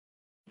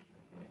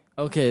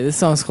Okay, this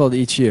song's called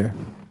Each Year.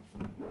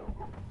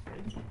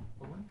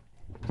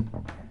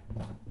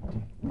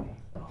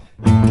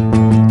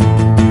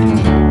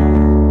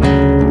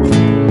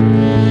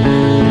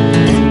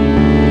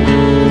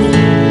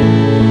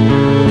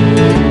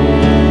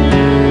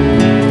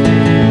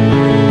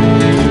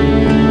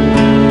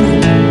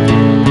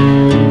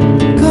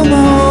 Come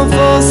on,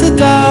 force it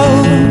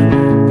down.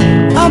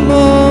 I'm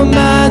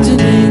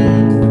imagining.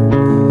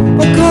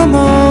 Oh, come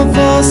on,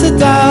 force it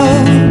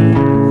down.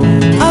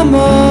 I'm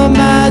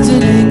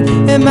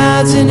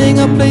imagining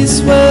a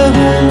place where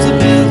homes are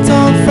built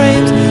on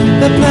frames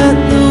that plant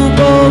new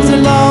bulbs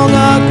along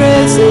our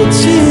graves.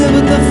 Each year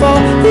with the fall,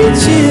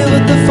 each year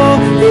with the fall,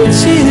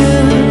 each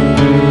year.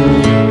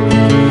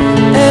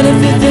 And if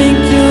you think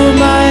you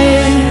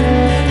might,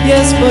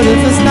 yes, but if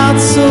it's not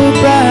so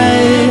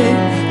bright,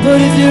 but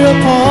if you're a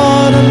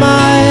part of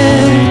my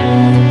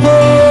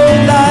whole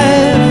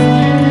life,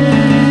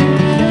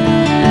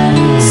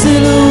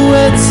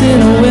 silhouettes in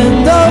a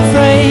window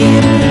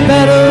frame,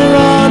 better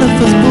run if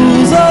there's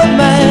booze of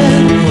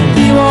man.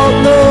 He won't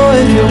know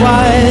if you're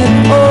white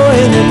or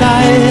in the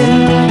night.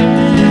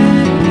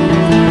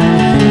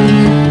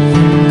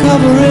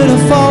 Covering a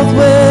fault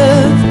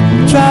with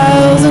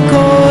trials and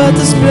court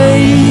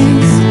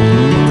displays.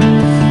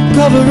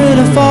 Covering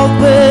a fault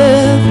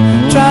with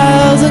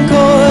trials and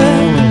court.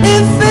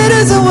 If it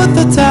isn't worth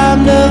the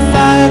time to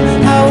find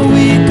how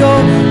we go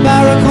by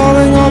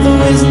recalling all the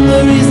ways and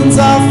the reasons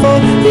are for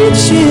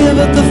each year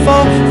with the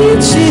fall,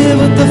 each year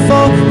with the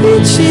fall,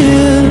 each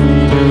year.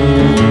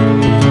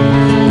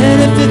 And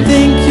if you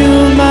think you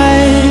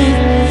might,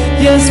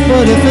 yes,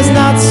 but if it's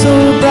not so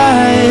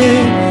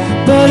bright,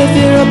 but if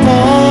you're a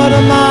part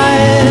of my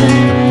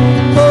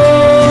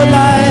whole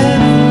life,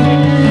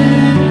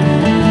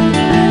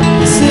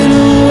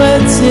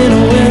 silhouettes in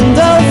a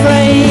window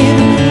frame,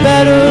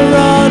 better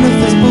run if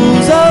there's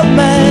booze up,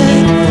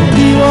 man.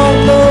 He won't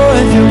know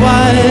if you're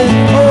white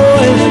or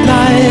in the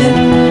night.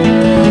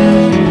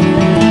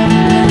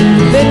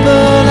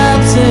 Paper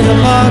lamps in a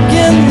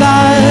parking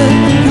lot,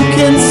 you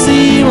can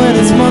see when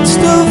it's much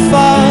too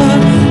far.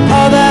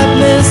 All that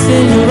mist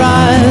in your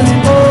eyes,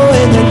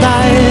 oh, in the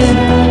night.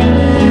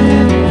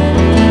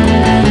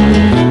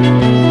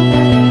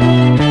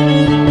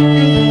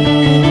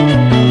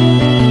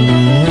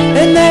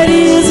 And that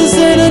years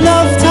isn't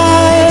enough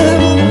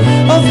time,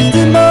 or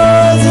 50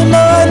 more isn't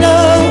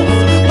enough,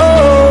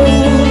 oh,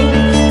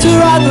 to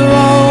right the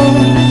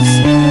wrongs.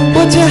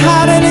 What you're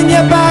hiding in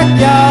your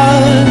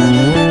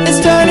backyard is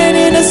turning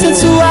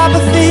innocence to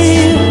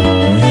apathy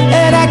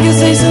and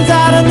accusations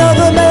at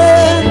another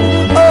man.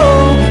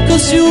 Oh,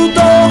 'cause you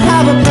don't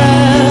have a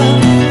plan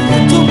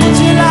to put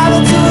your life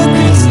into a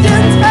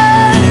Christian's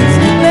hands.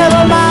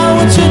 Never mind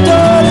what your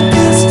daughter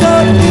gets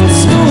taught in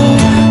school,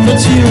 but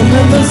she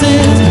remembers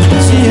it,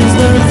 she has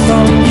learned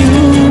from you.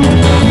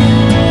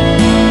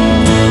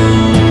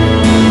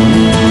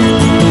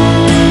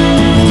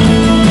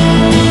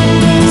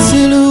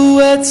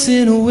 Silhouettes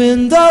in a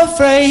window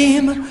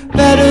frame,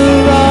 better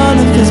run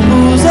if there's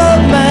booze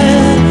up,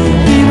 man.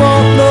 He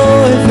won't know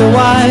if you're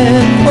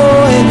white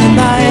or in the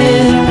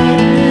night.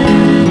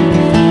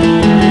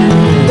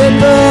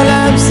 Paper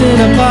lamps in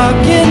a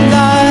parking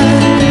lot,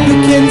 you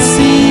can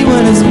see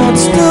when it's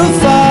much too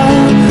far.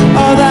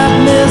 All that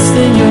mist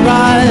in your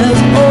eyes,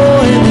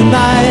 oh, in the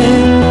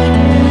night.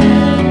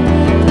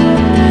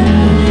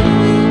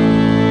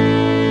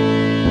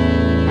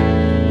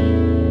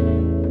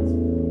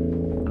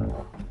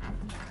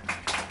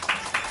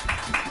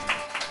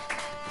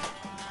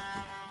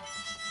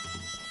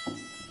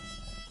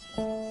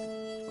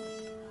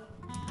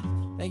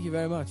 Thank you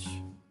very much.